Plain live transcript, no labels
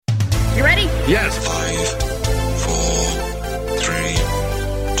You ready? Yes. 5, 4, 3,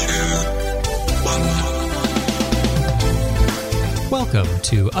 2, 1. Welcome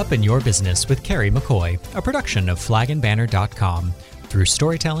to Up in Your Business with Carrie McCoy, a production of flagandbanner.com. Through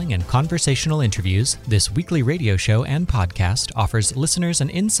storytelling and conversational interviews, this weekly radio show and podcast offers listeners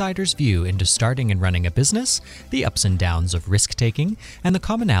an insider's view into starting and running a business, the ups and downs of risk-taking, and the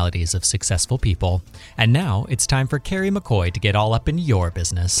commonalities of successful people. And now it's time for Carrie McCoy to get all up in your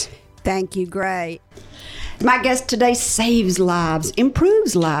business. Thank you, Gray. My guest today saves lives,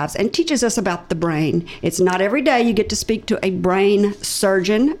 improves lives, and teaches us about the brain. It's not every day you get to speak to a brain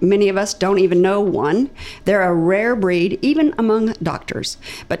surgeon. Many of us don't even know one. They're a rare breed, even among doctors.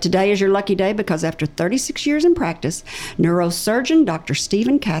 But today is your lucky day because after 36 years in practice, neurosurgeon Dr.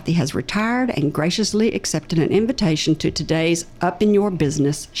 Stephen Cathey has retired and graciously accepted an invitation to today's Up in Your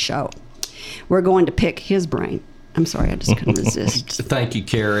Business show. We're going to pick his brain. I'm sorry, I just couldn't resist. Thank you,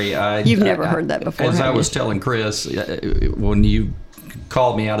 Carrie. You've never heard that before, As have I was you? telling Chris, when you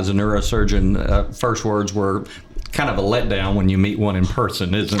called me out as a neurosurgeon, first words were kind of a letdown when you meet one in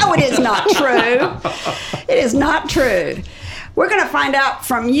person, isn't it? Oh, it is not true. It is not true. We're going to find out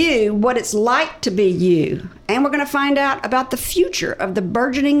from you what it's like to be you. And we're going to find out about the future of the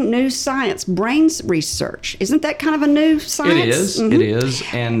burgeoning new science, brains research. Isn't that kind of a new science? It is. Mm-hmm. It is.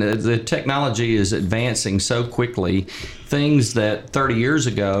 And the technology is advancing so quickly. Things that 30 years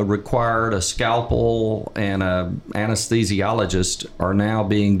ago required a scalpel and an anesthesiologist are now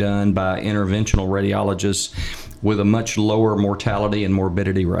being done by interventional radiologists with a much lower mortality and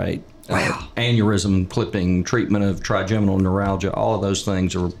morbidity rate. Wow. Aneurysm clipping, treatment of trigeminal neuralgia, all of those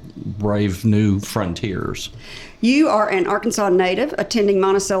things are brave new frontiers. You are an Arkansas native, attending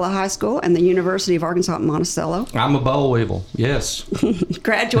Monticello High School and the University of Arkansas at Monticello. I'm a boll weevil, yes.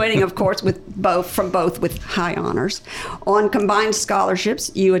 Graduating, of course, from both with high honors. On combined scholarships,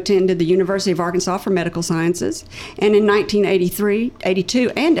 you attended the University of Arkansas for Medical Sciences. And in 1983,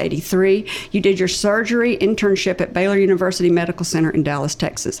 82, and 83, you did your surgery internship at Baylor University Medical Center in Dallas,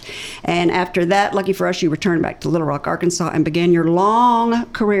 Texas. And after that, lucky for us, you returned back to Little Rock, Arkansas, and began your long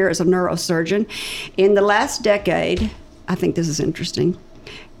career as a neurosurgeon. In the last decade, I think this is interesting,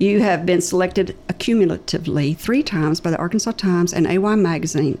 you have been selected accumulatively 3 times by the Arkansas Times and AY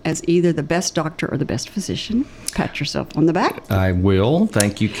Magazine as either the best doctor or the best physician. Pat yourself on the back. I will.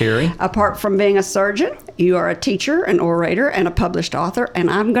 Thank you, Carrie. Apart from being a surgeon, you are a teacher, an orator, and a published author. And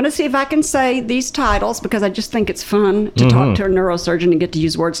I'm going to see if I can say these titles because I just think it's fun to talk to a neurosurgeon and get to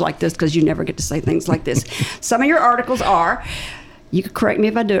use words like this because you never get to say things like this. Some of your articles are, you can correct me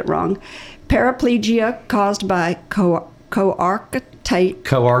if I do it wrong, paraplegia caused by coarctation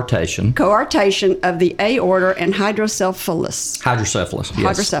of the aorta and hydrocephalus. Hydrocephalus, yes.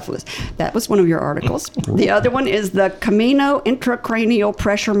 Hydrocephalus. That was one of your articles. The other one is the Camino Intracranial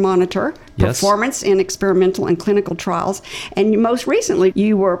Pressure Monitor, Yes. Performance in Experimental and Clinical Trials. And most recently,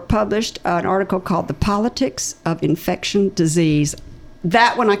 you were published an article called The Politics of Infection Disease.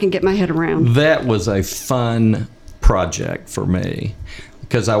 That one I can get my head around. That was a fun project for me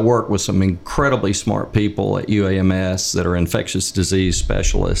because I work with some incredibly smart people at UAMS that are infectious disease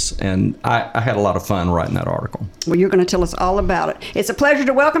specialists, and I had a lot of fun writing that article. Well, you're going to tell us all about it. It's a pleasure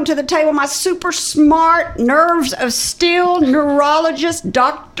to welcome to the table my super smart, nerves of steel neurologist,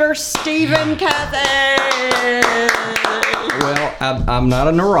 Dr. Stephen Cathey. Well, I'm not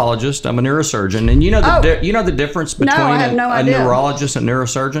a neurologist. I'm a neurosurgeon, and you know the difference between I have no idea. a neurologist and a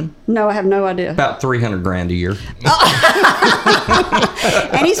neurosurgeon? No, I have no idea. About $300,000 a year.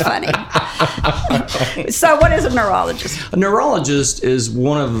 And he's funny. So what is a neurologist? A neurologist is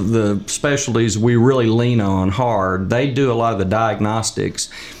one of the specialties we really lean on hard. They do a lot of the diagnostics,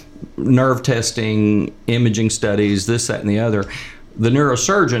 nerve testing, imaging studies, this, that, and the other. The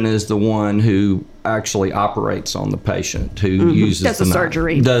neurosurgeon is the one who actually operates on the patient, who uses Does the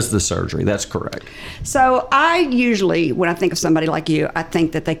surgery. Does the surgery, that's correct. So I usually, when I think of somebody like you, I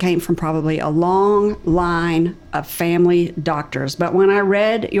think that they came from probably a long line of family doctors. But when I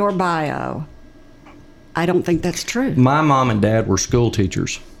read your bio, I don't think that's true. My mom and dad were school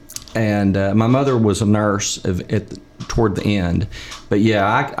teachers, and my mother was a nurse toward the end. But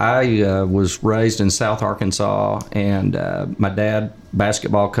yeah, I was raised in South Arkansas, and my dad,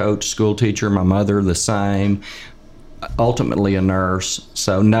 basketball coach, school teacher, my mother the same, ultimately a nurse.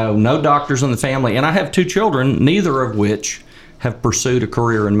 So no doctors in the family. And I have 2 children, neither of which have pursued a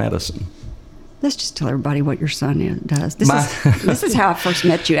career in medicine. Let's just tell everybody what your son does. This is how I first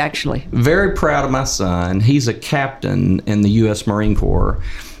met you, actually. Very proud of my son. He's a captain in the U.S. Marine Corps.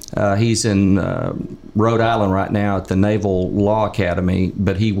 He's in Rhode Island right now at the Naval Law Academy,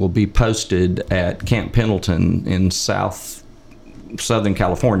 but he will be posted at Camp Pendleton in Southern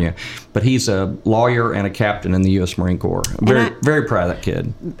California. But he's a lawyer and a captain in the U.S. Marine Corps. I'm very proud of that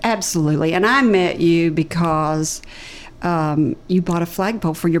kid. Absolutely. And I met you because you bought a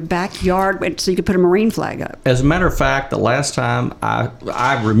flagpole for your backyard so you could put a Marine flag up. As a matter of fact, the last time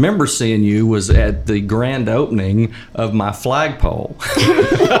I remember seeing you was at the grand opening of my flagpole.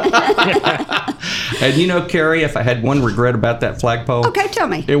 And you know, Carrie, if I had one regret about that flagpole, Okay, tell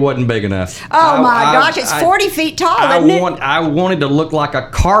me. it wasn't big enough. Oh my gosh, it's 40 feet tall, isn't it? I wanted to look like a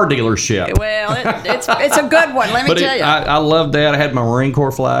car dealership. Well, it's a good one, let me But tell you. I loved that. I had my Marine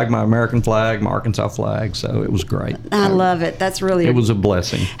Corps flag, my American flag, my Arkansas flag, so it was great. I love it. That's really It was a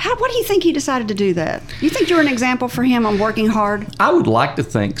blessing. What do you think he decided to do that? You think you're an example for him on working hard? I would like to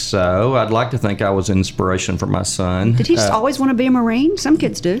think so. I'd like to think I was inspiration for my son. Did he just always want to be a Marine? Some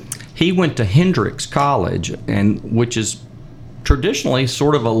kids do. He went to Hendrix College, which is traditionally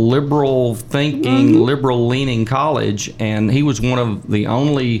sort of a liberal thinking, liberal leaning college, and he was one of the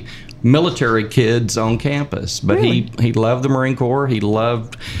only military kids on campus. But Really? he loved the Marine Corps. He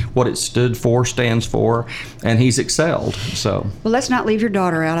loved what it stands for, and he's excelled. So Well, let's not leave your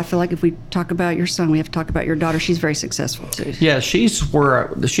daughter out. I feel like if we talk about your son, we have to talk about your daughter. She's very successful too. yeah, she's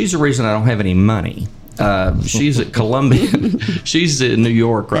the reason I don't have any money. She's at Columbia. She's in New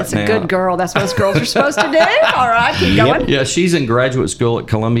York right That's now. a good girl. That's what us girls are supposed to do. All right, keep going. Yeah, she's in graduate school at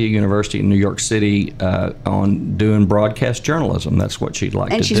Columbia University in New York City on doing broadcast journalism. That's what she'd like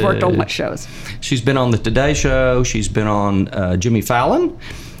to do. And she's worked on what shows? She's been on The Today Show. She's been on Jimmy Fallon.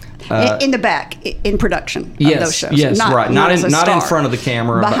 In the back, in production of Yes, those shows. yes, right. Not as a in star. front of the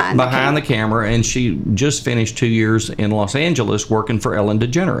camera, Behind but the behind the camera. And she just finished 2 years in Los Angeles working for Ellen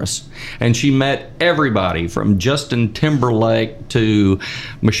DeGeneres. And she met everybody from Justin Timberlake to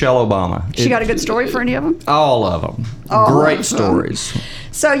Michelle Obama. She got a good story for any of them? All of them. Great stories.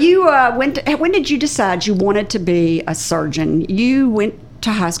 So you when did you decide you wanted to be a surgeon? You went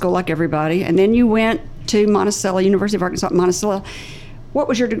to high school like everybody, and then you went to Monticello, University of Arkansas, Monticello. What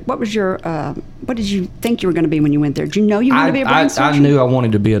did you think you were going to be when you went there? Did you know you wanted to be a brain surgeon? I knew I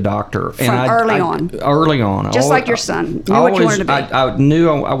wanted to be a doctor. Early on. Early on. Just like your son. Knew what you wanted to be. I knew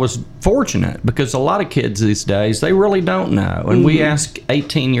I was fortunate because a lot of kids these days, they really don't know. And we ask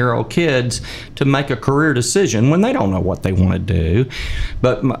 18-year-old kids to make a career decision when they don't know what they want to do.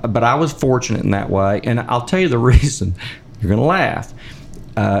 But I was fortunate in that way. And I'll tell you the reason. You're going to laugh.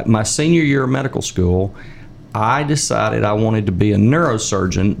 My senior year of medical school, I decided I wanted to be a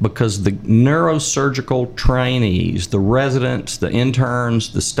neurosurgeon because the neurosurgical trainees, the residents, the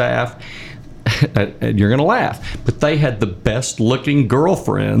interns, the staff, and you're going to laugh, but they had the best looking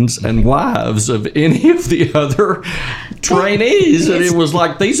girlfriends and wives of any of the other trainees. And it was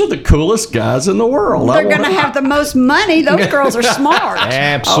like, these are the coolest guys in the world. They're going to have the most money. Those girls are smart.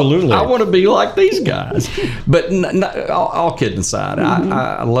 Absolutely. I want to be like these guys. But all kidding aside,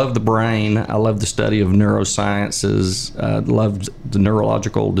 I love the brain. I love the study of neurosciences. I love the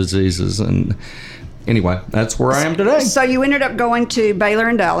neurological diseases. And anyway, that's where I am today. So you ended up going to Baylor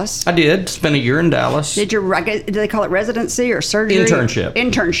in Dallas. I did. Spent a year in Dallas. Did they call it residency or surgery? Internship.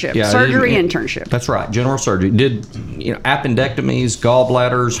 Internship. Yeah, Surgery internship. That's right. General surgery. Did appendectomies,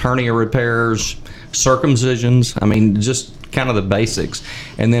 gallbladders, hernia repairs, circumcisions. I mean, just kind of the basics.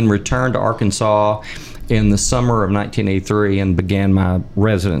 And then returned to Arkansas in the summer of 1983 and began my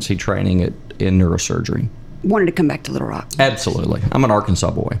residency training in neurosurgery. Wanted to come back to Little Rock. Absolutely. I'm an Arkansas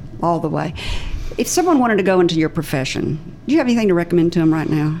boy. All the way. If someone wanted to go into your profession, do you have anything to recommend to them right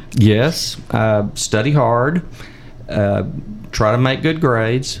now? Yes. Study hard. Try to make good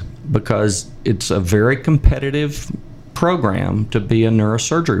grades because it's a very competitive program to be a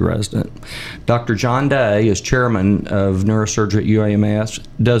neurosurgery resident. Dr. John Day, as chairman of neurosurgery at UAMS,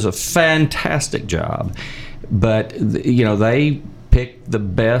 does a fantastic job. But, they pick the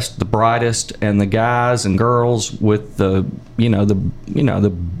best, the brightest, and the guys and girls with the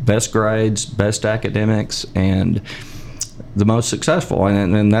best grades, best academics, and the most successful,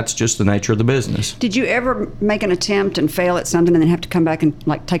 and that's just the nature of the business. Did you ever make an attempt and fail at something and then have to come back and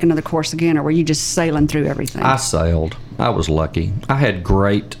take another course again, or were you just sailing through everything? I sailed. I was lucky. I had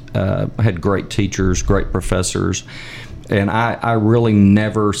great teachers, great professors, and I really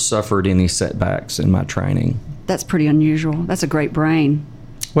never suffered any setbacks in my training. That's pretty unusual. That's a great brain.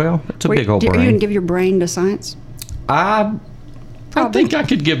 Well, it's a big old Are you brain. going to give your brain to science? I think I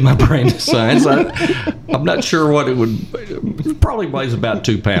could give my brain to science. I'm not sure what it would. It probably weighs about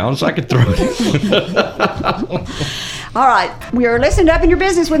 2 pounds. I could throw it. All right. We are listening to Up in Your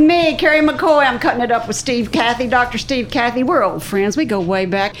Business with me, Carrie McCoy. I'm cutting it up with Steve Cathy, Dr. Steve Cathy. We're old friends. We go way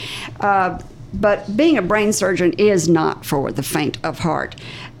back. But being a brain surgeon is not for the faint of heart.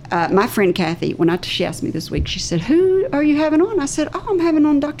 my friend Kathy, she asked me this week, she said, "Who are you having on?" I said, "Oh, I'm having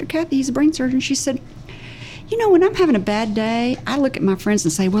on Dr. Kathy. He's a brain surgeon." She said, "You know, when I'm having a bad day, I look at my friends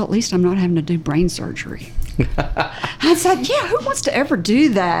and say, well, at least I'm not having to do brain surgery." I said, yeah, who wants to ever do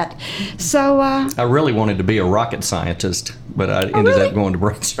that? So I really wanted to be a rocket scientist, but I ended up going to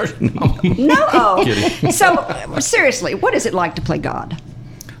brain surgery. no. Kidding. So seriously, what is it like to play God?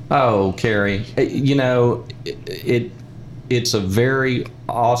 Oh, Carrie, you know, it's a very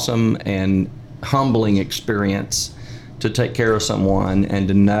awesome and humbling experience to take care of someone and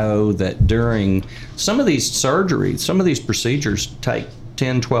to know that during some of these surgeries, some of these procedures take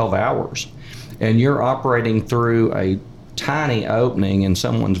 10, 12 hours, and you're operating through a tiny opening in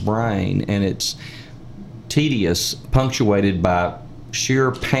someone's brain, and it's tedious, punctuated by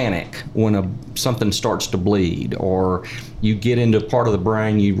sheer panic when something starts to bleed, or you get into a part of the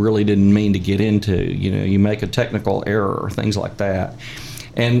brain you really didn't mean to get into. You know, you make a technical error, things like that.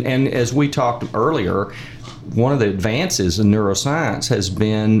 And as we talked earlier, one of the advances in neuroscience has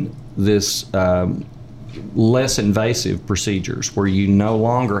been this less invasive procedures where you no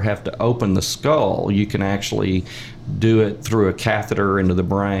longer have to open the skull. You can actually do it through a catheter into the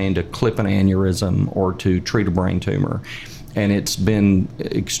brain to clip an aneurysm or to treat a brain tumor. And it's been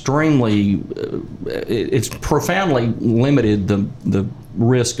extremely, it's profoundly limited the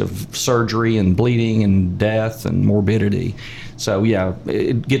risk of surgery and bleeding and death and morbidity. So yeah,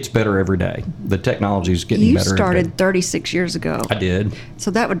 it gets better every day. The technology is getting better. You started 36 years ago. I did.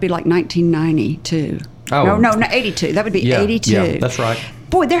 So that would be like 1992. Oh. No, 82. That would be 82. Yeah, that's right.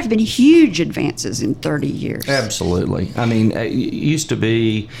 Boy, there have been huge advances in 30 years. Absolutely. I mean, it used to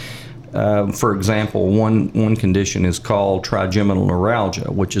be, for example, one condition is called trigeminal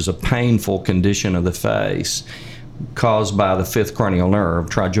neuralgia, which is a painful condition of the face caused by the fifth cranial nerve,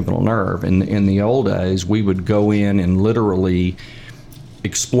 trigeminal nerve. In the old days, we would go in and literally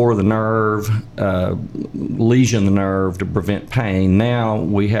explore the nerve, lesion the nerve to prevent pain. Now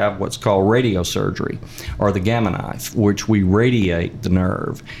we have what's called radiosurgery, or the gamma knife, which we radiate the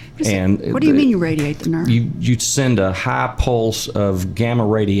nerve. What do you mean you radiate the nerve? You send a high pulse of gamma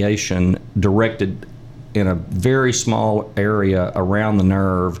radiation directed in a very small area around the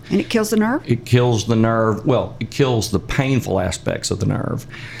nerve. And it kills the nerve? It kills the nerve. Well, it kills the painful aspects of the nerve.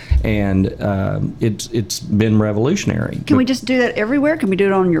 And it's been revolutionary. Can we just do that everywhere? Can we do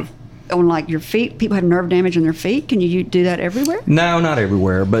it on your feet? People have nerve damage in their feet. Can you do that everywhere? No, not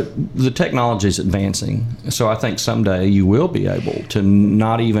everywhere, but the technology is advancing. So I think someday you will be able to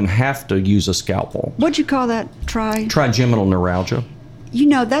not even have to use a scalpel. What'd you call that? Trigeminal neuralgia. You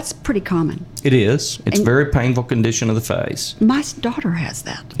know, that's pretty common. It is. It's a very painful condition of the face. My daughter has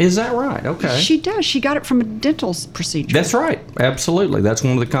that. Is that right? Okay. She does. She got it from a dental procedure. That's right. Absolutely. That's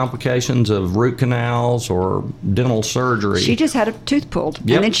one of the complications of root canals or dental surgery. She just had a tooth pulled.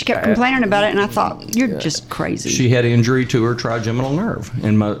 Yep. And then she kept complaining about it, and I thought, you're just crazy. She had injury to her trigeminal nerve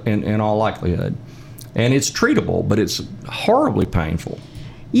in all likelihood. And it's treatable, but it's horribly painful.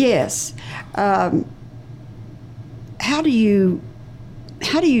 Yes.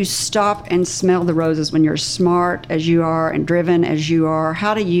 How do you stop and smell the roses when you're smart as you are and driven as you are?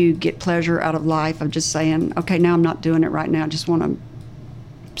 How do you get pleasure out of life of just saying, okay, now I'm not doing it right now. I just want to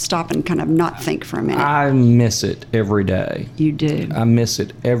stop and kind of not think for a minute? I miss it every day. You do? I miss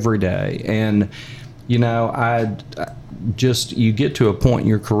it every day. And, you know, you get to a point in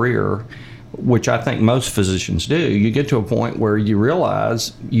your career, which I think most physicians do. You get to a point where you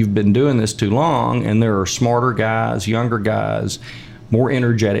realize you've been doing this too long, and there are smarter guys, younger guys, more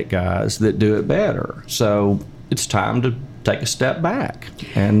energetic guys that do it better. So it's time to take a step back,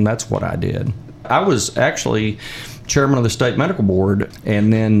 and that's what I did. I was actually chairman of the state medical board,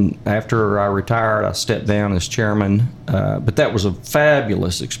 and then after I retired, I stepped down as chairman. But that was a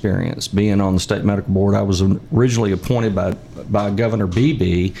fabulous experience, being on the state medical board. I was originally appointed by Governor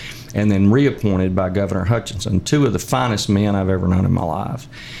Beebe, and then reappointed by Governor Hutchinson, two of the finest men I've ever known in my life.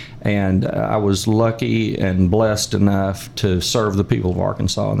 And I was lucky and blessed enough to serve the people of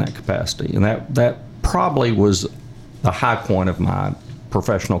Arkansas in that capacity. And that probably was the high point of my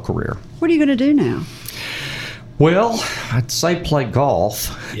professional career. What are you going to do now? Well, I'd say play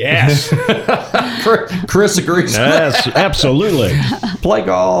golf. Yes. Chris agrees. Yes, absolutely. Play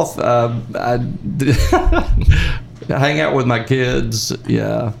golf. Hang out with my kids.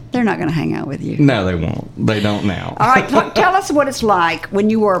 Yeah. They're not going to hang out with you. No, they won't. They don't now. All right, tell us what it's like when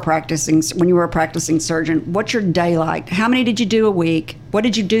you were a practicing surgeon. What's your day like? How many did you do a week? What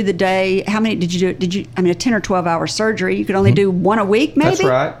did you do the day? How many did you do? A 10 or 12 hour surgery? You could only do one a week, maybe? That's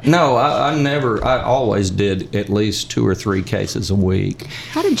right. No, I always did at least 2 or 3 cases a week.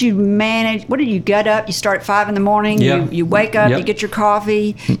 How did you manage? What did you get up? You start at 5 in the morning. Yeah. You wake up. Yep. You get your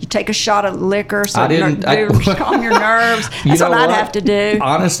coffee. You take a shot of liquor so calm your nerves. You That's know what I'd what? have to do.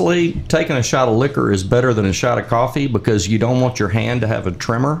 Honestly, taking a shot of liquor is better than a shot of coffee because you don't want your hand to have a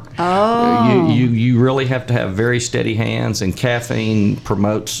tremor. Oh. You really have to have very steady hands, and caffeine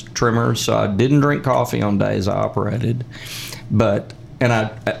promotes tremors. So I didn't drink coffee on days I operated, and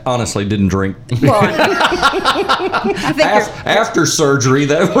I honestly didn't drink. Well, I think After surgery,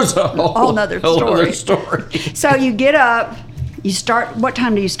 that was a whole nother other story. So you get up. You start. What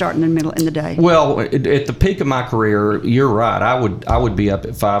time do you start in the day? Well, at the peak of my career, you're right. I would be up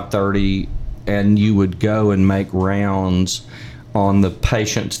at 5:30, and you would go and make rounds on the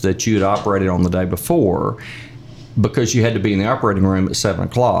patients that you had operated on the day before, because you had to be in the operating room at 7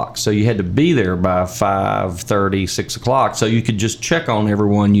 o'clock. So you had to be there by 5:30, 6 o'clock, so you could just check on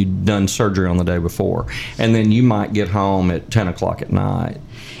everyone you'd done surgery on the day before, and then you might get home at 10 o'clock at night.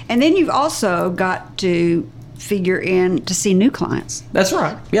 And then you've also got to figure in to see new clients. That's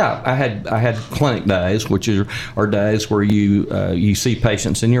right. Yeah, I had clinic days, which are days where you see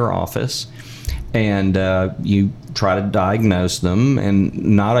patients in your office, and you try to diagnose them. And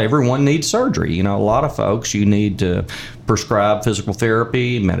not everyone needs surgery. A lot of folks you need to prescribe physical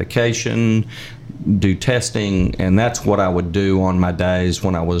therapy, medication, do testing, and that's what I would do on my days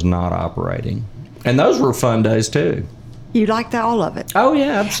when I was not operating. And those were fun days too. You like all of it? Oh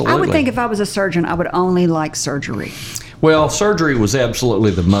yeah, absolutely. I would think if I was a surgeon, I would only like surgery. Well, surgery was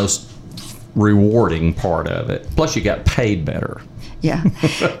absolutely the most rewarding part of it. Plus, you got paid better. Yeah.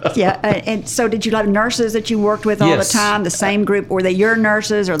 Yeah. And so did you have nurses that you worked with all Yes. the time, the same group? Were they your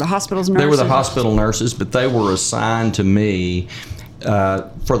nurses or the hospital's nurses? They were the hospital nurses, but they were assigned to me.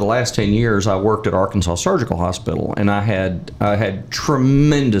 For the last 10 years, I worked at Arkansas Surgical Hospital, and I had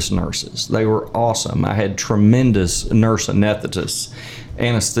tremendous nurses. They were awesome. I had tremendous nurse anesthetists,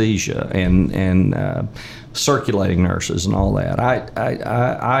 anesthesia, and circulating nurses, and all that.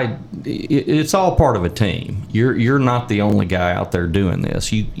 It's all part of a team. You're not the only guy out there doing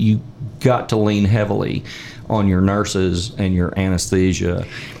this. You got to lean heavily on your nurses and your anesthesia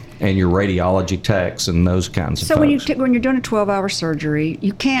and your radiology techs and those kinds of So folks. when you're doing a 12-hour surgery,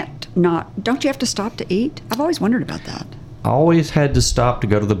 you can't not. Don't you have to stop to eat? I've always wondered about that. I always had to stop to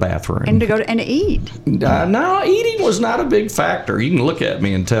go to the bathroom. And to go and to eat. No, eating was not a big factor. You can look at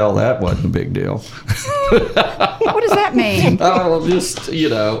me and tell that wasn't a big deal. What does that mean? Oh, just,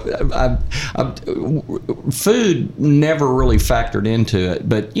 food never really factored into it.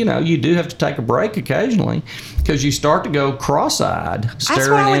 But, you do have to take a break occasionally because you start to go cross-eyed, That's what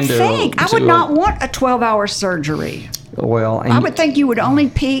staring I would into think. I would not want a 12-hour surgery. Well, and I would think you would only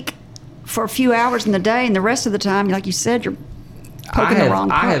peak for a few hours in the day, and the rest of the time, like you said, you're poking the wrong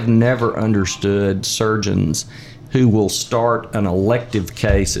part. I have never understood surgeons who will start an elective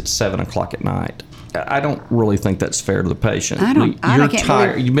case at 7 o'clock at night. I don't really think that's fair to the patient. You're can't tired.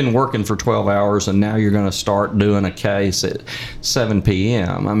 believe- You've been working for 12 hours, and now you're going to start doing a case at 7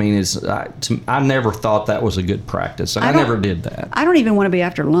 p.m. I mean, I never thought that was a good practice, and I never did that. I don't even want to be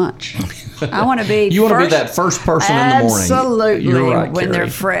after lunch. I want to be. You want to be that first person in the morning. Absolutely, You're right, when they're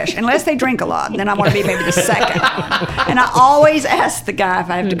Carrie. fresh. Unless they drink a lot, then I want to be maybe the second. And I always ask the guy if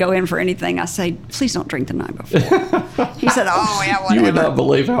I have to go in for anything. I say, please don't drink the night before. He said, oh yeah, whatever. You would not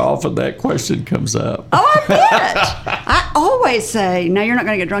believe how often that question comes up. Oh, I bet. I always say, no, you're not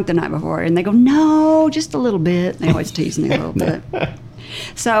going to get drunk the night before. And they go, no, just a little bit. They always tease me a little bit.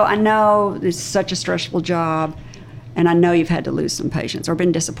 So I know it's such a stressful job, and I know you've had to lose some patients or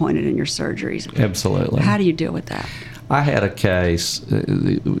been disappointed in your surgeries. Absolutely. How do you deal with that? I had a case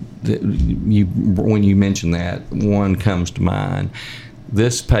that when you mentioned that, one comes to mind.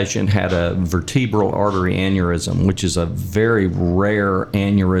 This patient had a vertebral artery aneurysm, which is a very rare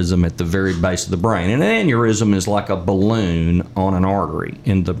aneurysm at the very base of the brain. And an aneurysm is like a balloon on an artery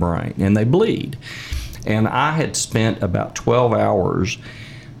in the brain, and they bleed. And I had spent about 12 hours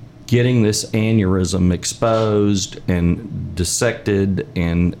getting this aneurysm exposed and dissected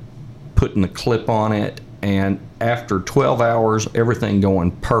and putting the clip on it. And after 12 hours, everything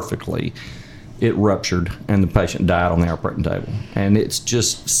going perfectly, it ruptured and the patient died on the operating table. And it's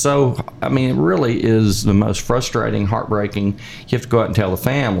just so, I mean, it really is the most frustrating, heartbreaking. You have to go out and tell the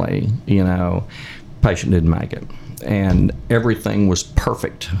family, patient didn't make it. and everything was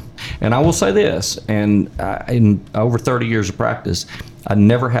perfect. And I will say this, and in over 30 years of practice, I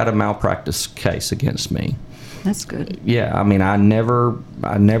never had a malpractice case against me. That's good. Yeah, I mean, I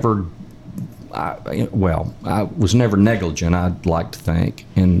was never negligent, I'd like to think,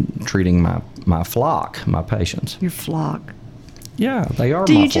 in treating my flock, my patients. Your flock. Yeah, they are.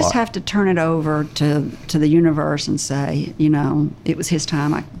 Do my you just flock. have to turn it over to the universe and say, it was his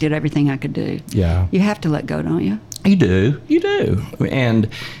time, I did everything I could do? Yeah. You have to let go, don't you? You do. And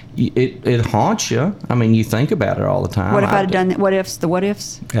it haunts you. I mean, you think about it all the time. What if I'd have done that? What ifs, the what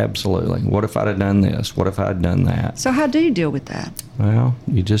ifs? Absolutely. What if I'd have done this? What if I'd done that? So how do you deal with that? Well,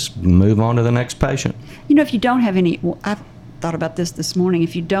 you just move on to the next patient. If you don't have any, I've thought about this morning,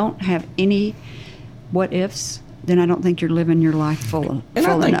 if you don't have any what ifs, then I don't think you're living your life full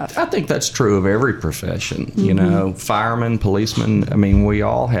enough. I think that's true of every profession. Firemen, policemen. I mean, we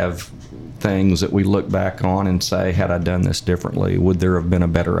all have things that we look back on and say, had I done this differently, would there have been a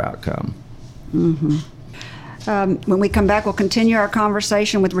better outcome? When we come back, we'll continue our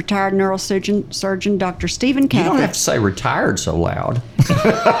conversation with retired neurosurgeon Dr. Stephen Cathy. You don't have to say retired so loud.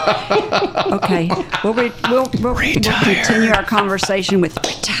 Okay. We'll continue our conversation with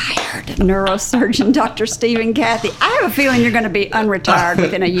retired neurosurgeon Dr. Stephen Cathy. I have a feeling you're going to be unretired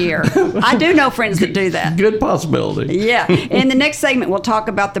within a year. I do know friends that do that. Good possibility. Yeah. In the next segment, we'll talk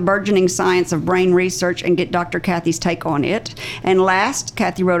about the burgeoning science of brain research and get Dr. Cathy's take on it. And last,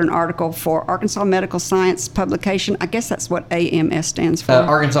 Cathy wrote an article for Arkansas Medical Science publication. I guess that's what AMS stands for.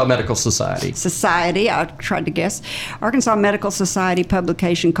 Arkansas Medical Society. I tried to guess. Arkansas Medical Society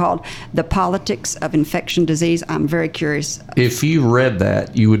publication called The Politics of Infection Disease. I'm very curious. If you read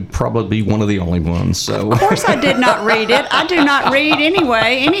that, you would probably be one of the only ones. So, of course, I did not read it. I do not read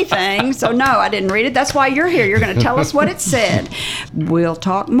anything. So, no, I didn't read it. That's why you're here. You're going to tell us what it said. We'll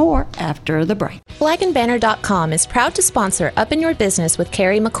talk more after the break. FlagandBanner.com is proud to sponsor Up in Your Business with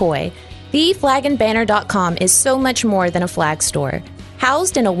Carrie McCoy. TheFlagandBanner.com is so much more than a flag store.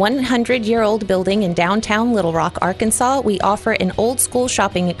 Housed in a 100-year-old building in downtown Little Rock, Arkansas, we offer an old-school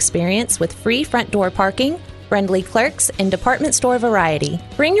shopping experience with free front door parking, friendly clerks, and department store variety.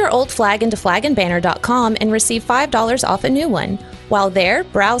 Bring your old flag into FlagandBanner.com and receive $5 off a new one. While there,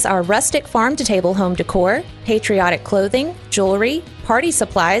 browse our rustic farm-to-table home decor, patriotic clothing, jewelry, party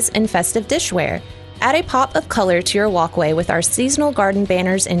supplies, and festive dishware. Add a pop of color to your walkway with our seasonal garden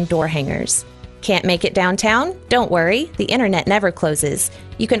banners and door hangers. Can't make it downtown? Don't worry, the internet never closes.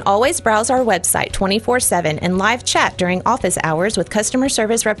 You can always browse our website 24/7 and live chat during office hours with customer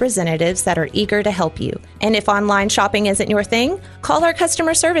service representatives that are eager to help you. And if online shopping isn't your thing, call our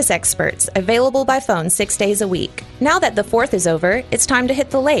customer service experts, available by phone 6 days a week. Now that the 4th is over, it's time to hit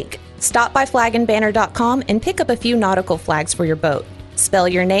the lake. Stop by FlagandBanner.com and pick up a few nautical flags for your boat. Spell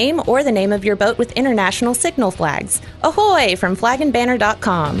your name or the name of your boat with international signal flags. Ahoy from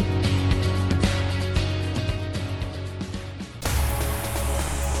FlagandBanner.com.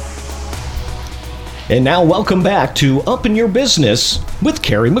 And now welcome back to Up in Your Business with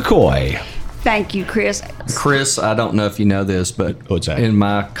Carrie McCoy. Thank you, Chris. Chris, I don't know if you know this, but What's that? in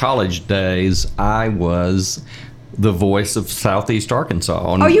my college days, I was the voice of Southeast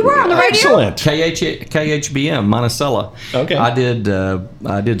Arkansas. Oh, you were on the radio? Excellent. KHBM, Monticello. Okay.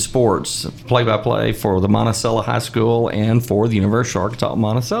 I did sports, play-by-play for the Monticello High School and for the University of Arkansas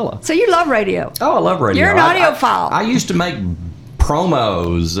Monticello. So you love radio. Oh, I love radio. You're an audiophile. I used to make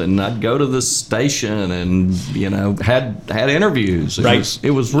promos, and I'd go to the station and had interviews.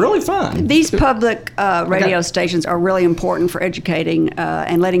 It was really fun. These public radio stations are really important for educating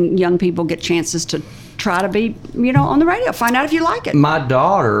and letting young people get chances to try to be on the radio, find out if you like it. My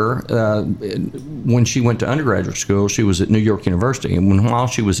daughter, when she went to undergraduate school, she was at New York University, and while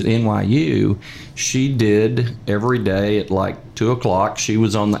she was at NYU, she did every day at like 2:00. She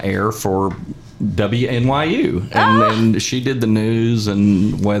was on the air for WNYU, and then she did the news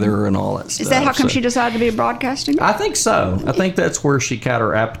and weather and all that stuff. Is that how come she decided to be a broadcasting? I think so. I think that's where she got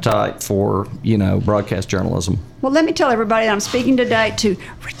her appetite for, broadcast journalism. Well, let me tell everybody that I'm speaking today to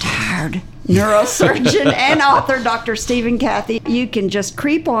retired neurosurgeon and author Dr. Stephen Cathy. You can just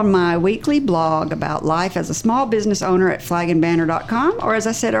creep on my weekly blog about life as a small business owner at flagandbanner.com, or as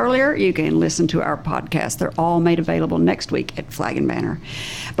I said earlier, you can listen to our podcast. They're all made available next week at Flag and Banner.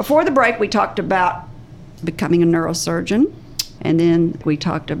 Before the break, we talked about becoming a neurosurgeon, and then we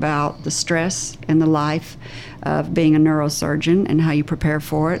talked about the stress and the life of being a neurosurgeon and how you prepare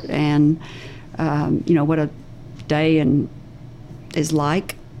for it, and what a day is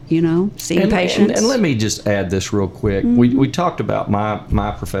like. seeing patients. And let me just add this real quick. We talked about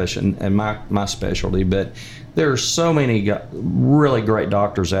my profession and my specialty, but there are so many really great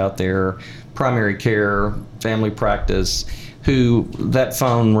doctors out there, primary care, family practice, who that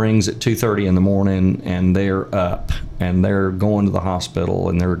phone rings at 2:30 in the morning and they're up and they're going to the hospital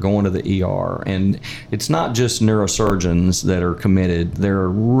and they're going to the ER. And it's not just neurosurgeons that are committed. There are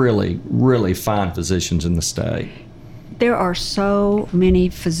really, really fine physicians in the state. There are so many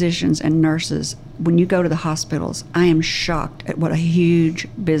physicians and nurses. When you go to the hospitals, I am shocked at what a huge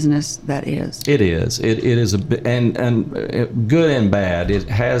business that is. It is. It is and good and bad. It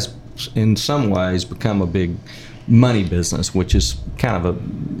has, in some ways, become a big money business, which is kind of a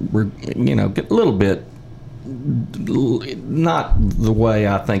little bit not the way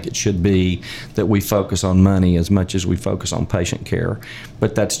I think it should be, that we focus on money as much as we focus on patient care.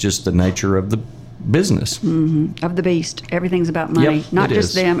 But that's just the nature of the business. Mm-hmm. Of the beast. Everything's about money. Yep, not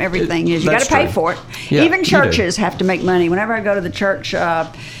just them. Everything is. You got to pay for it. Yeah, even churches have to make money. Whenever I go to the church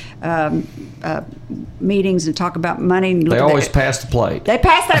meetings and talk about money, and they always pass the plate. They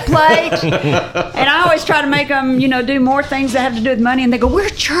pass that plate, and I always try to make them, do more things that have to do with money. And they go, "We're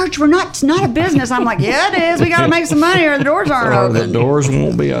a church. We're not. It's not a business." I'm like, "Yeah, it is. We got to make some money, or the doors aren't or open." The doors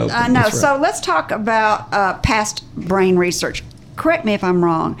won't be open. I know. That's right. So let's talk about past brain research. Correct me if I'm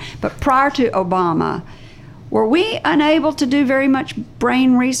wrong, but prior to Obama, were we unable to do very much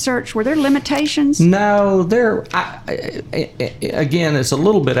brain research? Were there limitations? No, again, it's a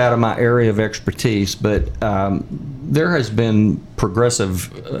little bit out of my area of expertise, but there has been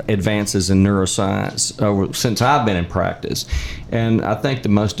progressive advances in neuroscience since I've been in practice. And I think the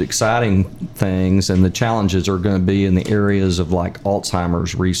most exciting things and the challenges are going to be in the areas of like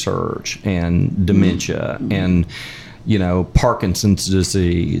Alzheimer's research and dementia and, Parkinson's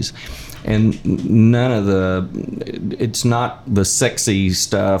disease. And it's not the sexy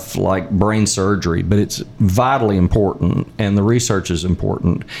stuff like brain surgery, but it's vitally important, and the research is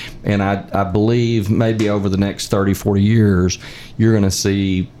important. And I believe maybe over the next 30, 40 years, you're going to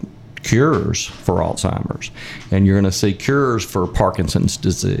see cures for Alzheimer's, and you're going to see cures for Parkinson's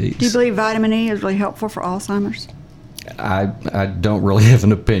disease. Do you believe vitamin E is really helpful for Alzheimer's? I don't really have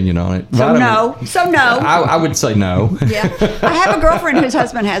an opinion on it. So no. I would say no. Yeah. I have a girlfriend whose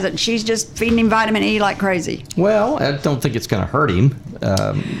husband has it. She's just feeding him vitamin E like crazy. Well, I don't think it's going to hurt him.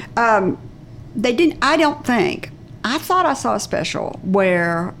 They didn't. I don't think. I thought I saw a special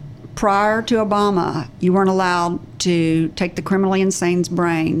where prior to Obama, you weren't allowed to take the criminally insane's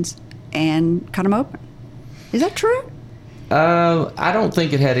brains and cut them open. Is that true? I don't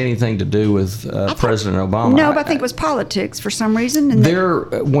think it had anything to do with President Obama. No, but I think it was politics for some reason.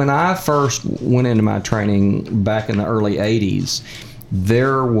 And when I first went into my training back in the early 80s,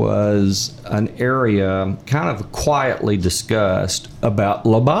 there was an area kind of quietly discussed about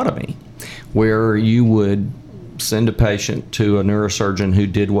lobotomy, where you would send a patient to a neurosurgeon who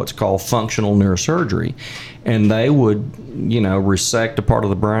did what's called functional neurosurgery, and they would, resect a part of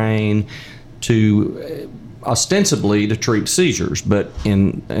the brain to ostensibly to treat seizures, but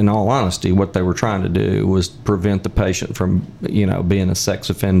in all honesty, what they were trying to do was prevent the patient from, being a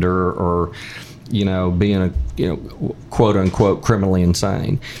sex offender or, being a, quote unquote criminally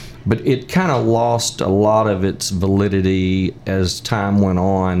insane. But it kind of lost a lot of its validity as time went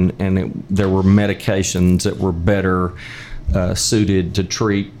on, and there were medications that were better suited to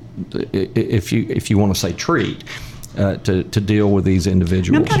treat, if you want to say treat, to deal with these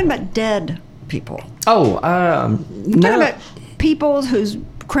individuals. I'm talking about dead people. Oh, I'm talking about people who's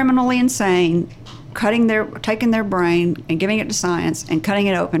criminally insane, taking their brain and giving it to science and cutting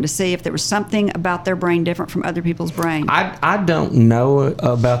it open to see if there was something about their brain different from other people's brain. I don't know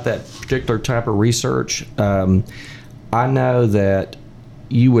about that particular type of research. I know that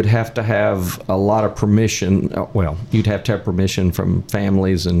you would have to have a lot of permission. Well, you'd have to have permission from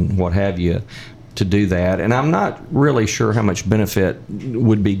families and what have you to do that. And I'm not really sure how much benefit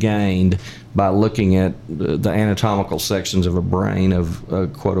would be gained by looking at the anatomical sections of a brain of a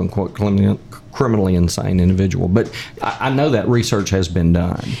quote-unquote criminally insane individual. But I know that research has been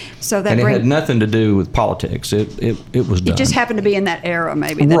done. So that and it had nothing to do with politics. It was done. It just happened to be in that era,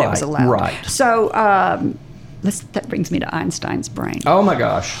 maybe, that it was allowed. Right. So that brings me to Einstein's brain. Oh, my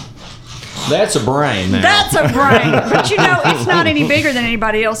gosh. That's a brain now. That's a brain. But it's not any bigger than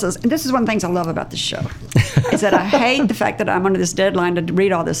anybody else's. And this is one of the things I love about this show, is that I hate the fact that I'm under this deadline to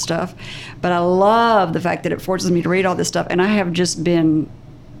read all this stuff, but I love the fact that it forces me to read all this stuff. And I have just been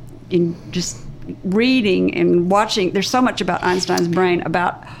just reading and watching. There's so much about Einstein's brain,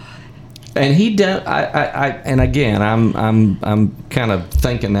 about And he did. And again, I'm kind of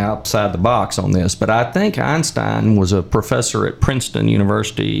thinking outside the box on this, but I think Einstein was a professor at Princeton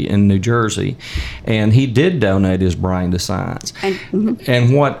University in New Jersey, and he did donate his brain to science.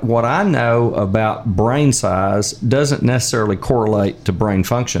 And what I know about brain size doesn't necessarily correlate to brain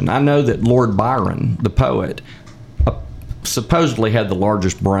function. I know that Lord Byron, the poet, supposedly had the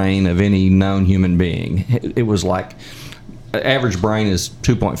largest brain of any known human being. It was like, average brain is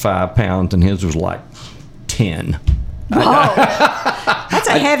 2.5 pounds, and his was like 10. Whoa. That's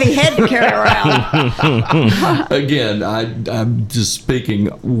a heavy head to carry around. Again, I'm just speaking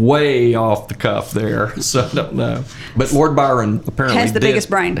way off the cuff there, so I don't know. But Lord Byron apparently Has the biggest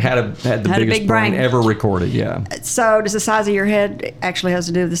brain. Had the biggest brain ever recorded, yeah. So does the size of your head actually has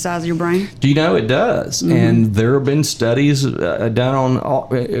to do with the size of your brain? Do you know it does? And there have been studies done on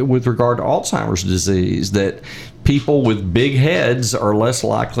with regard to Alzheimer's disease that people with big heads are less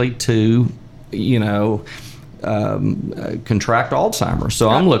likely to, contract Alzheimer's. So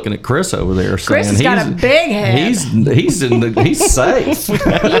I'm looking at Chris over there saying Chris has got a big head. He's safe.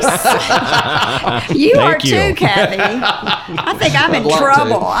 You are Thank you. too, Kathy. I think I'm in I'd like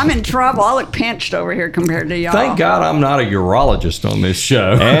trouble. to. I'm in trouble. I look pinched over here compared to y'all. Thank God I'm not a urologist on this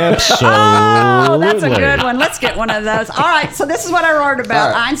show. Absolutely. Oh, that's a good one. Let's get one of those. All right, so this is what I wrote about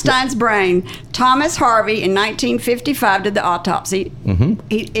All right. Einstein's brain. Thomas Harvey in 1955 did the autopsy.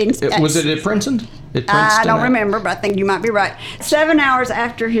 Mm-hmm. Was it at Princeton? I don't remember, but I think you might be right. 7 hours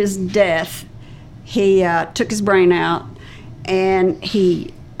after his death, he took his brain out, and I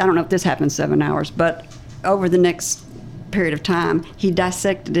don't know if this happened 7 hours, but over the next period of time, he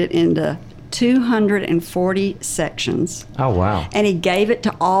dissected it into 240 sections. Oh, wow. And he gave it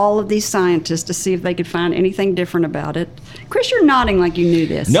to all of these scientists to see if they could find anything different about it. Chris, you're nodding like you knew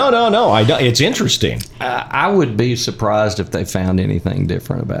this. No. It's interesting. I would be surprised if they found anything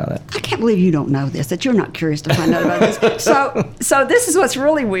different about it. I can't believe you don't know this, that you're not curious to find out about this. So this is what's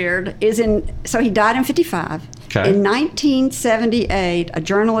really weird, so he died in 55. Okay. In 1978, a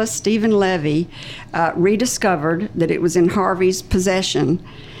journalist, Stephen Levy, rediscovered that it was in Harvey's possession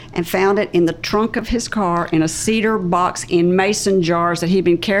and found it in the trunk of his car in a cedar box in mason jars that he'd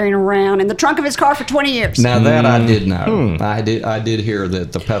been carrying around in the trunk of his car for 20 years. Now that I did know. I did hear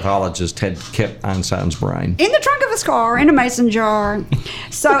that the pathologist had kept Einstein's brain. In the trunk of his car, in a mason jar.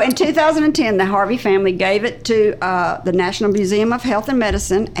 So in 2010, the Harvey family gave it to the National Museum of Health and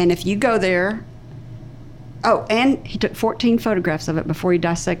Medicine, and if you go there, and he took 14 photographs of it before he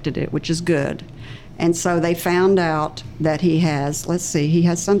dissected it, which is good. And so they found out that he has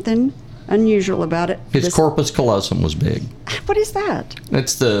something unusual about it. His corpus callosum was big. What is that?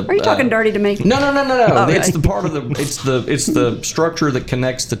 It's the. Are you talking dirty to me? No. Oh, It's okay. the part of the. It's the structure that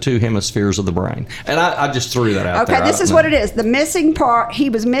connects the two hemispheres of the brain. And I just threw that out there. Okay, this is what it is. The missing part.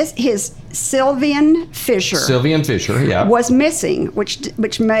 His Sylvian fissure. Sylvian fissure, yeah. Was missing,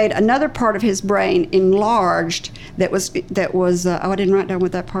 which made another part of his brain enlarged. That was. I didn't write down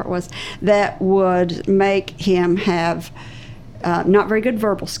what that part was. That would make him have. Not very good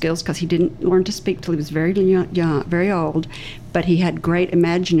verbal skills because he didn't learn to speak till he was very young, very old, but he had great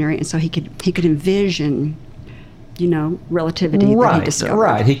imaginary, and so he could envision, relativity that he discovered.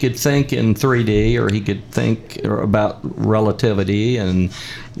 Right. He could think in 3D, or he could think about relativity and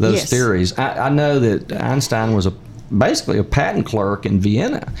those theories. I know that Einstein was basically a patent clerk in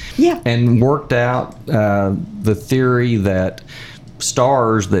Vienna, and worked out the theory that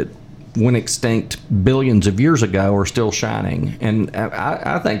stars that went extinct billions of years ago are still shining. And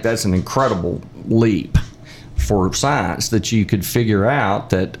I think that's an incredible leap for science, that you could figure out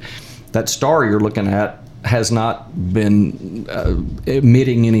that star you're looking at has not been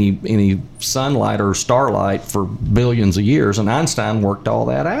emitting any sunlight or starlight for billions of years, and Einstein worked all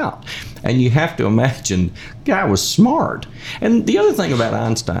that out. And you have to imagine, guy was smart. And the other thing about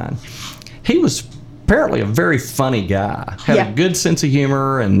Einstein, he was apparently a very funny guy, had a good sense of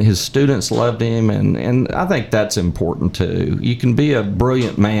humor, and his students loved him, and I think that's important too. You can be a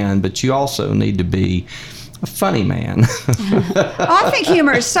brilliant man, but you also need to be a funny man. I think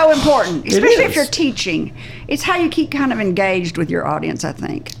humor is so important, especially if is. you're teaching. It's how you keep kind of engaged with your audience, I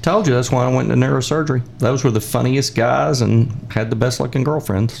think. Told you, that's why I went into neurosurgery. Those were the funniest guys and had the best looking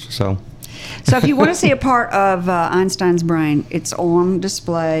girlfriends. So if you want to see a part of Einstein's brain, it's on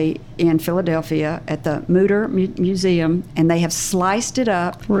display in Philadelphia at the Mutter Museum, and they have sliced it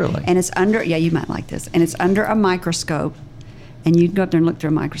up. Really? And it's under, you might like this, and it's under a microscope, and you can go up there and look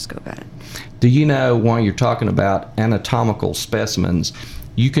through a microscope at it. Do you know, while you're talking about anatomical specimens,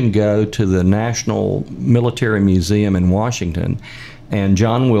 you can go to the National Military Museum in Washington, and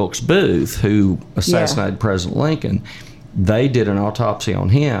John Wilkes Booth, who assassinated President Lincoln, they did an autopsy on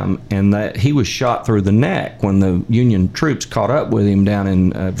him, and that he was shot through the neck when the Union troops caught up with him down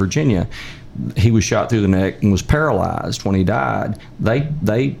in Virginia. He was shot through the neck and was paralyzed when he died.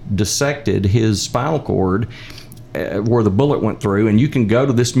 They dissected his spinal cord where the bullet went through, and you can go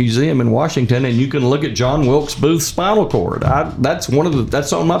to this museum in Washington and you can look at John Wilkes Booth's spinal cord. That's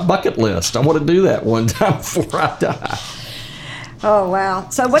on my bucket list. I want to do that one time before I die. Oh, wow.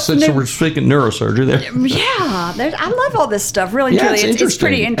 So what's Since new? we're speaking neurosurgery there. Yeah, I love all this stuff. Really, Yeah, truly, it's it's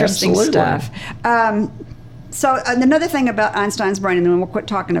pretty interesting interesting. stuff. So another thing about Einstein's brain, and then we'll quit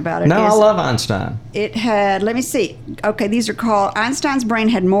talking about it. No, is I love Einstein. it had. Let me see. Okay, these are called Einstein's brain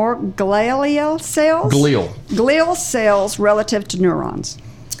had more glial cells. Glial cells relative to neurons.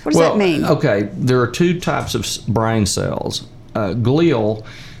 What does that mean? Okay, there are two types of brain cells. Glial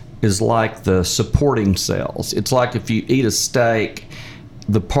is like the supporting cells. It's like if you eat a steak,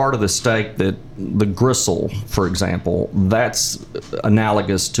 the part of the steak that the gristle, for example, that's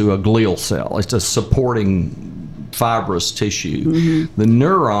analogous to a glial cell. It's a supporting fibrous tissue. Mm-hmm. The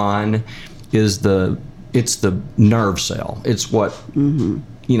neuron is the nerve cell. It's what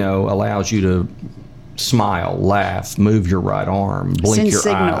allows you to smile, laugh, move your right arm, blink Sends your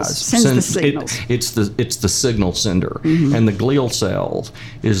signals. eyes. Sends the signals. It's the signal sender, and the glial cells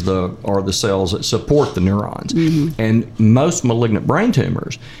are the cells that support the neurons. And most malignant brain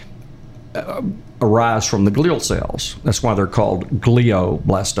tumors arise from the glial cells. That's why they're called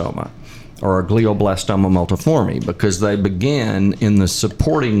glioblastoma or glioblastoma multiforme, because they begin in the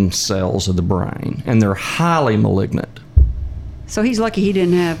supporting cells of the brain, and they're highly malignant. So he's lucky he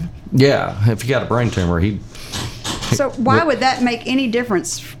didn't have. Yeah, if you got a brain tumor, So why would that make any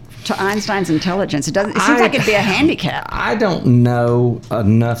difference to Einstein's intelligence? It doesn't. It seems like it'd be a handicap. I don't know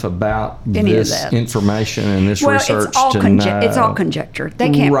enough about Any of this that. information and this Well, research it's all to know. it's all conjecture. They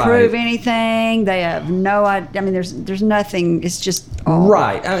can't Right. prove anything. They have no idea. I mean, there's nothing. It's just all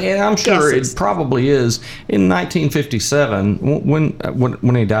Right, and I'm sure guesses. it probably is. In 1957,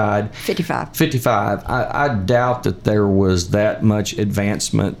 when he died, 55. I doubt that there was that much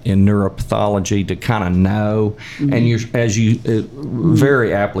advancement in neuropathology to kind of know. Mm-hmm. And as you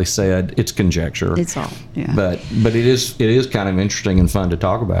very aptly said, it's conjecture. It's all, yeah. But it is kind of interesting and fun to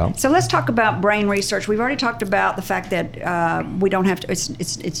talk about. So let's talk about brain research. We've already talked about the fact that we don't have to.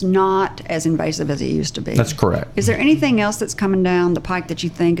 It's not as invasive as it used to be. That's correct. Is there anything else that's coming down the pike that you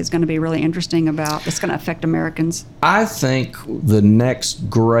think is going to be really interesting that's going to affect Americans? I think the next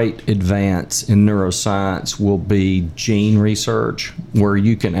great advance in neuroscience will be gene research, where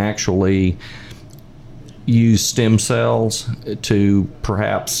you can actually use stem cells to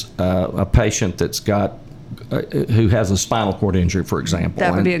perhaps a patient that's got who has a spinal cord injury, for example.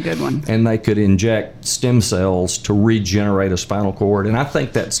 That would be a good one. And they could inject stem cells to regenerate a spinal cord. And I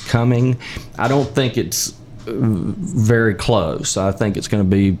think that's coming. I don't think it's very close. I think it's going to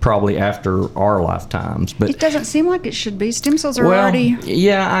be probably after our lifetimes. But It doesn't seem like it should be. Stem cells are well, already.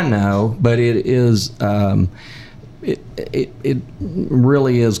 yeah, I know, but it is. It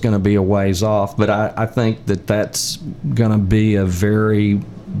really is going to be a ways off. But I think that's going to be a very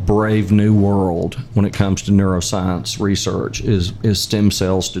brave new world when it comes to neuroscience research. Is stem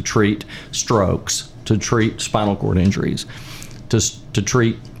cells to treat strokes, to treat spinal cord injuries, to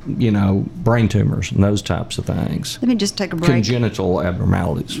treat brain tumors and those types of things. Let me just take a break. Congenital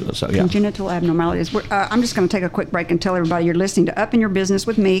abnormalities. So yeah. Congenital abnormalities. I'm just going to take a quick break and tell everybody you're listening to Up in Your Business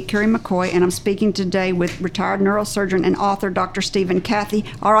with me, Carrie McCoy, and I'm speaking today with retired neurosurgeon and author Dr. Stephen Cathy.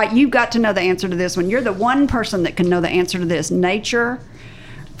 All right, you've got to know the answer to this one. You're the one person that can know the answer to this. Nature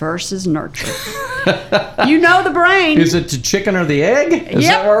versus nurture. You know the brain. Is it the chicken or the egg? Is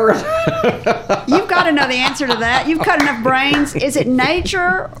Yep. that where You've got to know the answer to that. You've got enough brains. Is it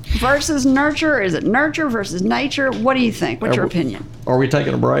nature versus nurture? Is it nurture versus nature? What do you think? What's your opinion? Are we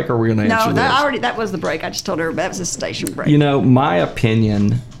taking a break or are we going to answer No, this? that was the break. I just told everybody that was a station break. My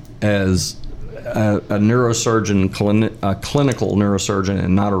opinion as a neurosurgeon, a clinical neurosurgeon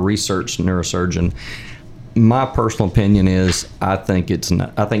and not a research neurosurgeon, my personal opinion is I think it's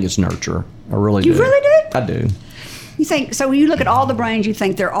nurture. I really do. You really do? I do. You think so? When you look at all the brains, you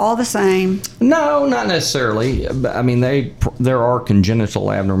think they're all the same. No, not necessarily. I mean, there are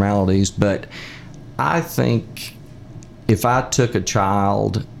congenital abnormalities, but I think if I took a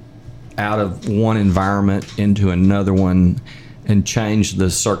child out of one environment into another one and changed the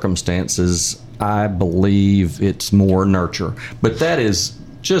circumstances, I believe it's more nurture. But that is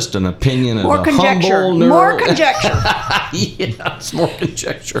just an opinion of More a conjecture. humble More conjecture. Yeah, it's more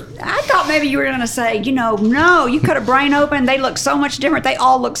conjecture. I thought maybe you were going to say, no, you cut a brain open. They look so much different. They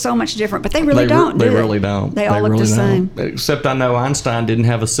all look so much different, but they really don't. They do really don't. They all look really the same. don't. Except I know Einstein didn't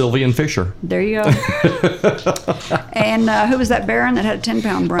have a Sylvian Fisher. There you go. And who was that baron that had a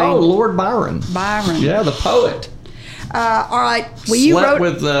 10-pound brain? Oh, Lord Byron. Byron. Yeah, the poet. All right. Well, you Slept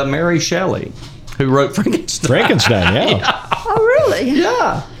wrote with Mary Shelley, who wrote Frankenstein. Frankenstein, yeah. Oh, really?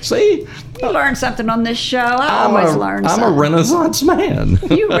 Yeah. See, You learn something on this show. I always learn something. I'm a Renaissance man.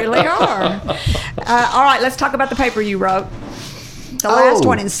 You really are. All right, let's talk about the paper you wrote. The last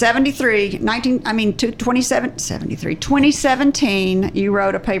one in 2017, you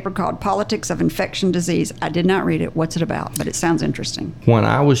wrote a paper called Politics of Infection Disease. I did not read it. What's it about? But it sounds interesting. When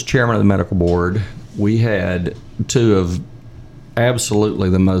I was chairman of the medical board, we had two of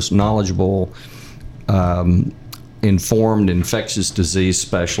absolutely the most knowledgeable, informed infectious disease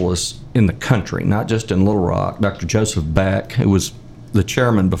specialists in the country, not just in Little Rock. Dr. Joseph Beck, who was the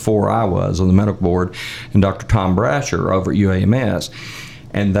chairman before I was on the medical board, and Dr. Tom Brasher over at UAMS.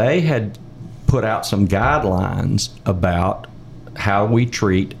 And they had put out some guidelines about how we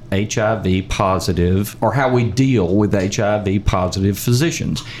treat HIV positive, or how we deal with HIV positive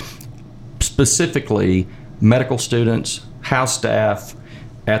physicians, specifically medical students, house staff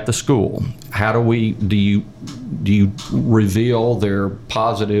at the school. How do you reveal they're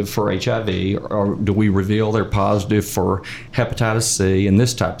positive for HIV, or do we reveal they're positive for hepatitis C and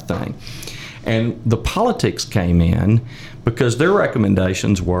this type of thing? And the politics came in because their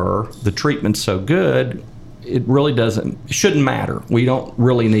recommendations were the treatment's so good, it shouldn't matter. We don't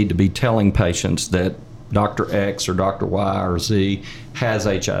really need to be telling patients that Dr. X or Dr. Y or Z has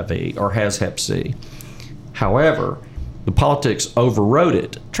HIV or has Hep C. However, the politics overrode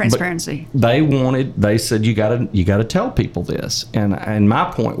it. Transparency. They said you got to tell people this. And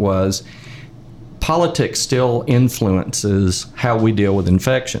my point was, politics still influences how we deal with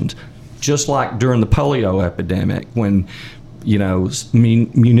infections. Just like during the polio epidemic, when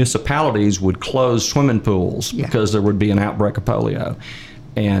municipalities would close swimming pools because there would be an outbreak of polio.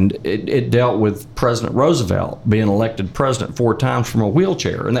 And it dealt with President Roosevelt being elected president 4 times from a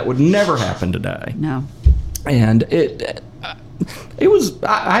wheelchair, and that would never happen today. No. And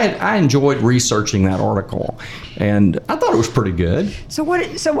I enjoyed researching that article, and I thought it was pretty good. So what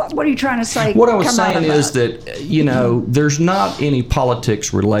are you trying to say? What I was saying is that there's not any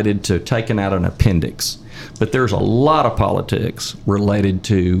politics related to taking out an appendix, but there's a lot of politics related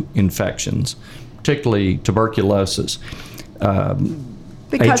to infections, particularly tuberculosis.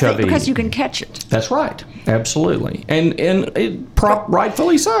 Because you can catch it. That's right, absolutely, and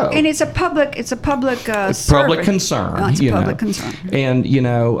rightfully so. And it's a public public concern. Oh, it's a public concern. And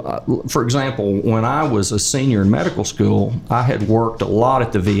for example, when I was a senior in medical school, I had worked a lot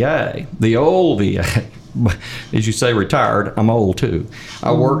at the VA, the old VA. As you say, retired. I'm old too.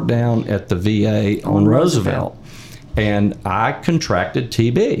 I worked down at the VA on Roosevelt, and I contracted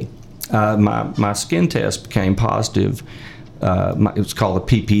TB. My skin test became positive. It was called a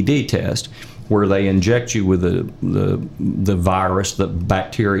PPD test, where they inject you with the virus, the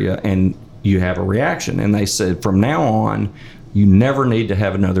bacteria, and you have a reaction. And they said from now on, you never need to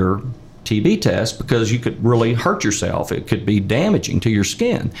have another TB test because you could really hurt yourself. It could be damaging to your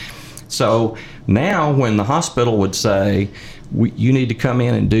skin. So now when the hospital would say, you need to come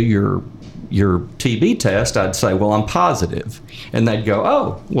in and do your TB test, I'd say, well, I'm positive. And they'd go,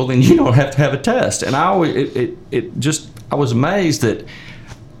 oh, well, then you don't have to have a test. And I was amazed that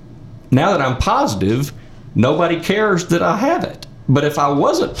now that I'm positive, nobody cares that I have it. But if I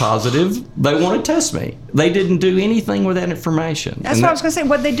wasn't positive, they want to test me. They didn't do anything with that information. That's what I was going to say.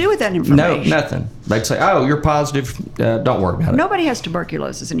 What'd they do with that information? No, nothing. They'd say, oh, you're positive. Don't worry about it. Nobody has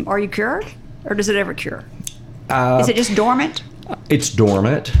tuberculosis anymore. Are you cured? Or does it ever cure? Is it just dormant? It's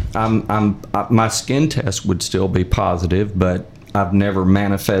dormant. My skin test would still be positive, but I've never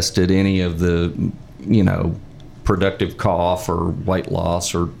manifested any of the, productive cough or weight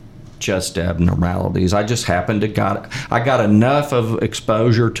loss or chest abnormalities. I just happened to got enough of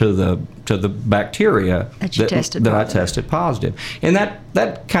exposure to the bacteria that I tested positive. And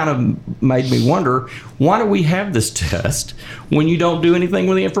that kind of made me wonder, why do we have this test when you don't do anything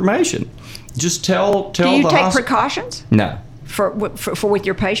with the information? Just tell Do you take precautions? No. For with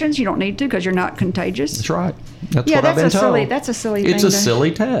your patients, you don't need to because you're not contagious. That's right. That's what I've been told. That's a silly thing. It's a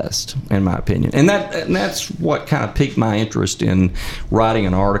silly test, in my opinion, and that's what kind of piqued my interest in writing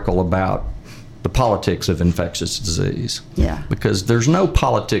an article about the politics of infectious disease. Yeah. Because there's no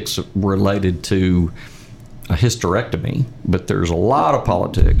politics related to a hysterectomy, but there's a lot of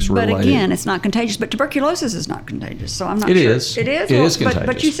politics But related. again, it's not contagious. But tuberculosis is not contagious, so I'm not It sure. is. It is? It Well, is contagious.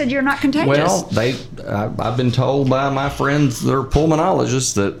 But you said you're not contagious. Well, I've been told by my friends that are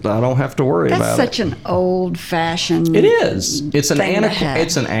pulmonologists that I don't have to worry That's about such it. an old-fashioned. It is. It's an thing to have.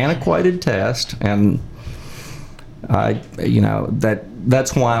 it's an antiquated test, and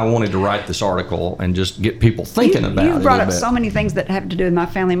that's why I wanted to write this article and just get people thinking about it. You brought a up bit. so many things that have to do with my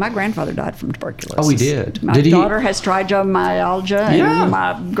family. My grandfather died from tuberculosis. Oh, he did? My Did he? daughter has trichomyalgia, Yeah. and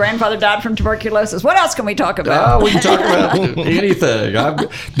my grandfather died from tuberculosis. What else can we talk about? Oh, we can talk about anything.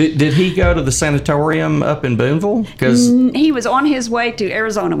 Did he go to the sanatorium up in Boonville? Because He was on his way to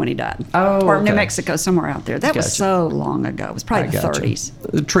Arizona when he died. Oh, Or New okay. Mexico, somewhere out there. That was Gotcha. so long ago. It was probably the 30s.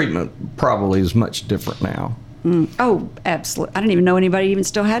 The treatment probably is much different now. Oh, absolutely. I didn't even know anybody even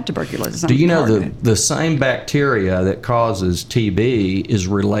still had tuberculosis. Do you know I'm the same bacteria that causes TB is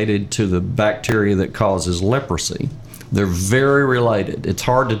related to the bacteria that causes leprosy? They're very related. It's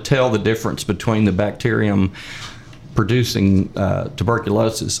hard to tell the difference between the bacterium producing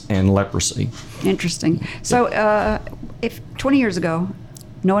tuberculosis and leprosy. Interesting. So, if 20 years ago,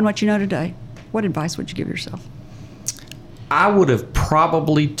 knowing what you know today, what advice would you give yourself? I would have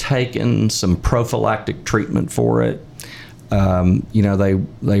probably taken some prophylactic treatment for it.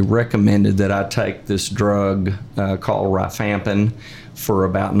 They recommended that I take this drug called rifampin for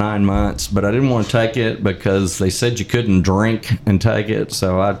about 9 months, but I didn't want to take it because they said you couldn't drink and take it,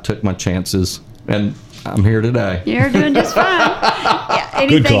 so I took my chances, and I'm here today. You're doing just fine. Yeah,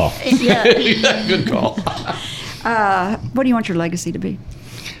 anything, Good call. Yeah. Good call. What do you want your legacy to be?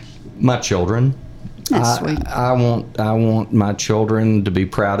 My children. That's sweet. I want my children to be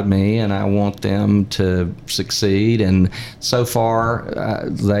proud of me, and I want them to succeed. And so far,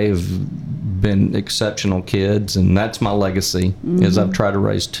 they've been exceptional kids, and that's my legacy. Is I've tried to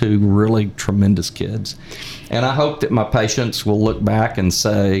raise 2 really tremendous kids, and I hope that my patients will look back and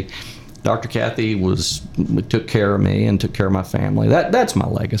say, Dr. Kathy took care of me and took care of my family. That's my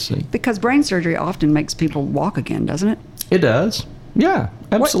legacy. Because brain surgery often makes people walk again, doesn't it? It does. Yeah,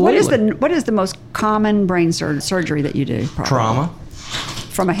 absolutely. What is the most common brain surgery that you do? Probably? Trauma.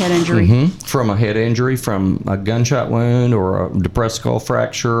 From a head injury? From a head injury, from a gunshot wound or a depressed skull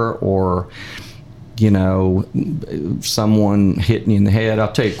fracture, or someone hitting you in the head.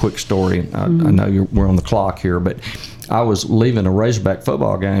 I'll tell you a quick story. I know we're on the clock here, but I was leaving a Razorback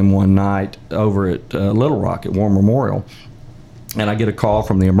football game one night over at Little Rock at War Memorial, and I get a call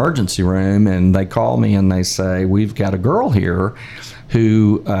from the emergency room, and they call me and they say, we've got a girl here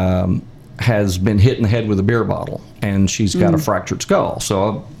who has been hit in the head with a beer bottle, and she's got a fractured skull. So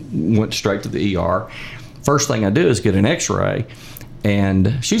I went straight to the ER. First thing I do is get an x-ray,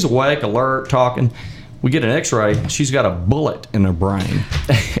 and she's awake, alert, talking. We get an x-ray. She's got a bullet in her brain.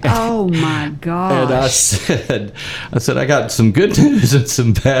 Oh, my gosh. And I said, I got some good news and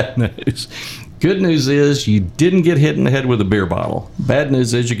some bad news. Good news is you didn't get hit in the head with a beer bottle. Bad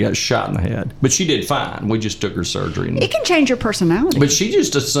news is you got shot in the head. But she did fine. We just took her surgery. It can change your personality. But she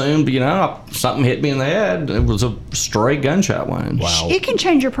just assumed, something hit me in the head. It was a stray gunshot wound. Wow. It can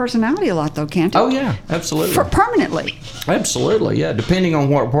change your personality a lot, though, can't it? Oh, yeah, absolutely. Permanently. Absolutely, yeah. Depending on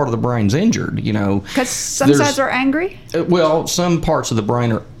what part of the brain's injured, Because some sides are angry? Well, some parts of the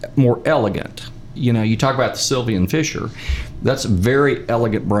brain are more elegant. You talk about the Sylvian fissure. That's very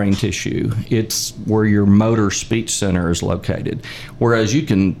elegant brain tissue. It's where your motor speech center is located. Whereas you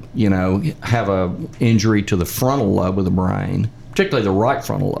can, have a injury to the frontal lobe of the brain, particularly the right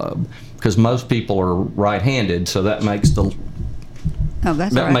frontal lobe, because most people are right-handed, so that makes the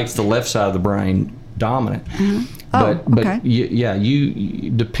makes the left side of the brain dominant. But okay.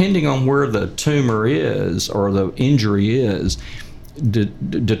 you depending on where the tumor is or the injury is,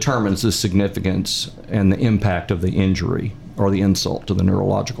 determines the significance and the impact of the injury or the insult to the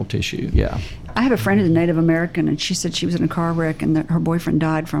neurological tissue. Yeah. I have a friend who's a Native American, and she said she was in a car wreck and that her boyfriend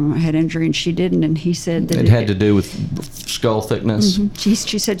died from a head injury, and she didn't, and he said that it had to do with skull thickness. She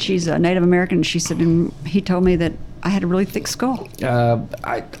said she's a Native American, and she said, and he told me that I had a really thick skull.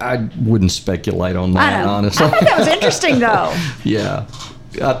 I wouldn't spepeculate on that, honestly. I thought that was interesting, though. Yeah.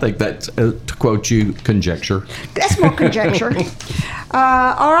 I think that's, to quote you, conjecture. That's more conjecture.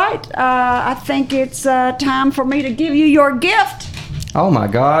 All right. I think it's time for me to give you your gift. Oh, my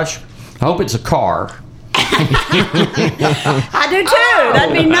gosh. I hope it's a car. I do too.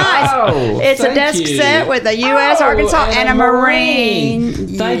 That'd be nice. Oh, It's a thank desk you. set with a U.S., Arkansas, and a Marine.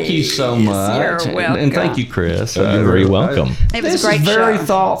 Thank you so much. You're welcome. And thank you, Chris. You're very welcome. It was This a great is very show.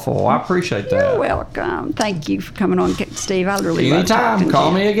 thoughtful. I appreciate that. You're welcome. Thank you for coming on, Steve. I really love talking Anytime. to Call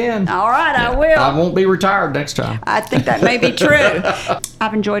you. me again. All right, I will. I won't be retired next time. I think that may be true.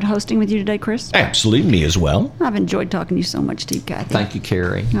 I've enjoyed hosting with you today, Chris. Absolutely, me as well. I've enjoyed talking to you so much, too, Kathy. Thank you,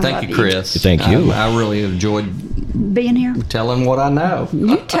 Carrie. love Thank you, you. Chris. Thank you. I really enjoyed Being here. telling what I know.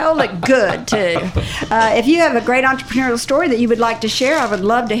 You tell it good, too. If you have a great entrepreneurial story that you would like to share, I would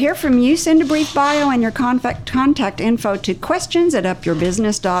love to hear from you. Send a brief bio and your contact info to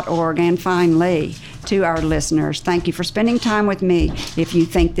questions@upyourbusiness.org. And finally, to our listeners, thank you for spending time with me. If you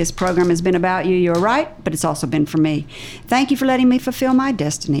think this program has been about you, you're right, but it's also been for me. Thank you for letting me fulfill my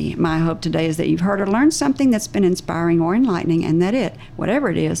destiny. My hope today is that you've heard or learned something that's been inspiring or enlightening, and that it,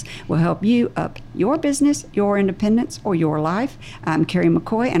 whatever it is, will help you up your business, your independence, or your life. I'm Carrie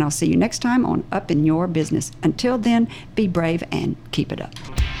McCoy, and I'll see you next time on Up in Your Business. Until then, be brave and keep it up.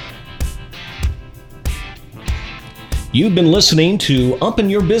 You've been listening to Up in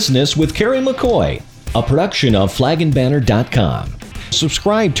Your Business with Carrie McCoy, a production of flagandbanner.com.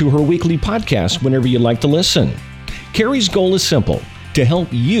 Subscribe to her weekly podcast whenever you like to listen. Carrie's goal is simple: to help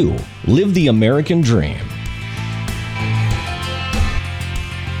you live the American dream.